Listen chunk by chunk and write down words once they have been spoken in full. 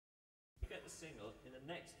single, in the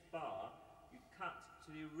next bar, you cut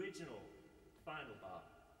to the original final bar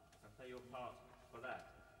and play your part for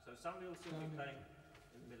that. So somebody will still be playing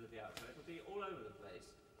in the middle of the outro. It'll be all over the place.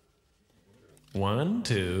 1,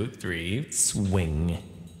 2, 3, swing.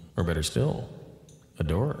 Or better still, a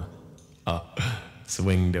door.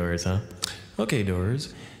 Swing doors, huh? Okay,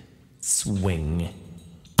 doors. Swing.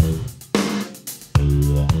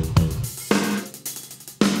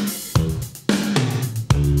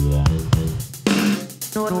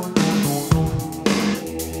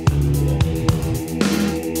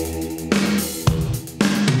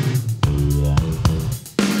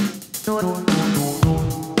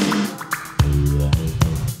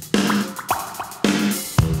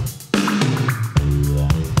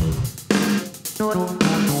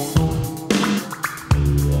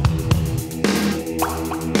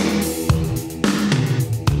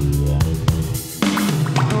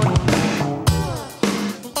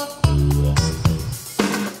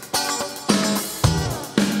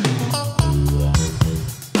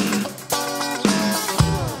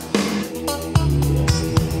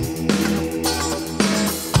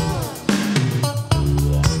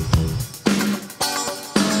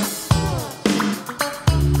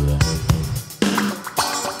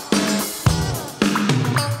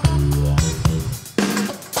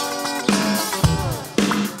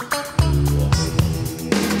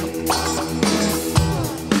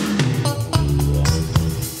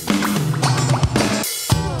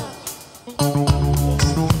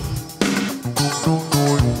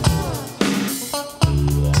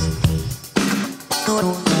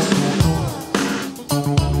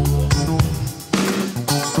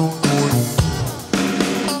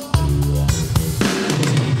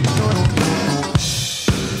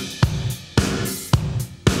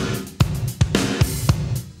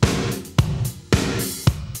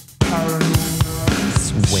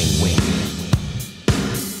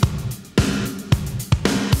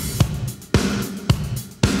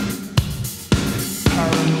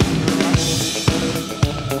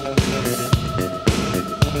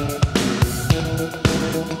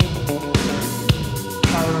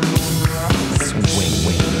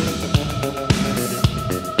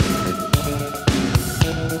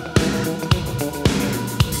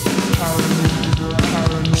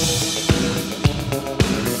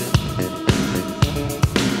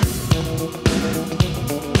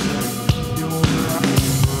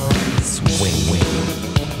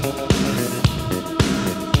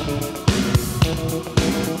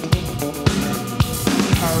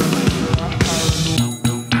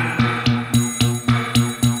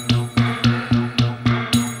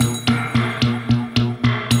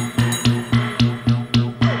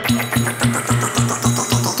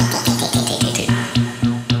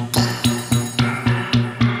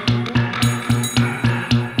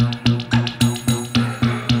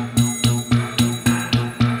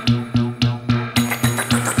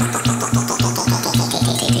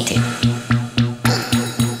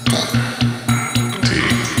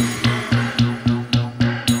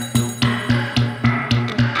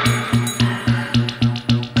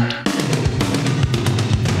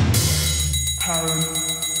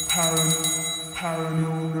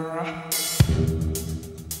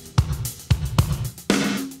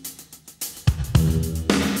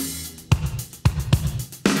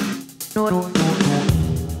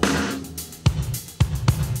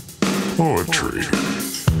 Poetry.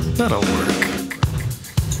 That'll work.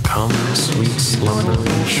 Come, sweet slumber,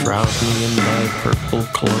 and shroud me in thy purple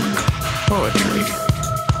cloak. Poetry.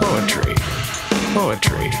 Poetry.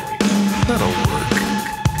 Poetry. That'll work.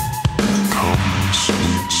 Come,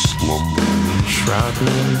 sweet slumber. Shroud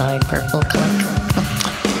me in thy purple cloak.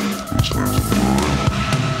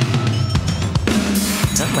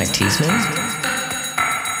 Is that my tease man?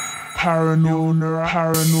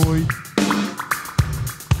 Paranoid.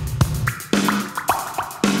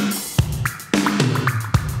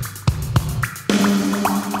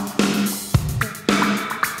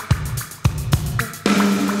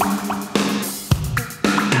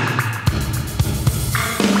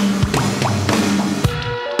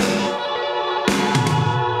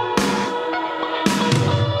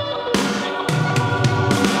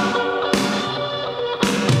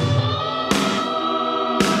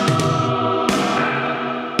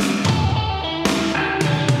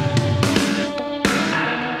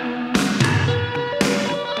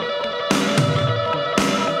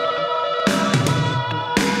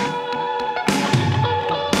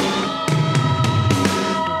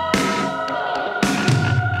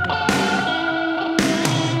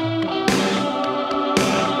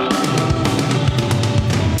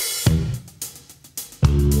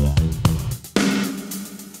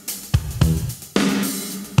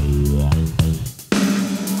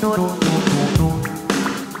 no,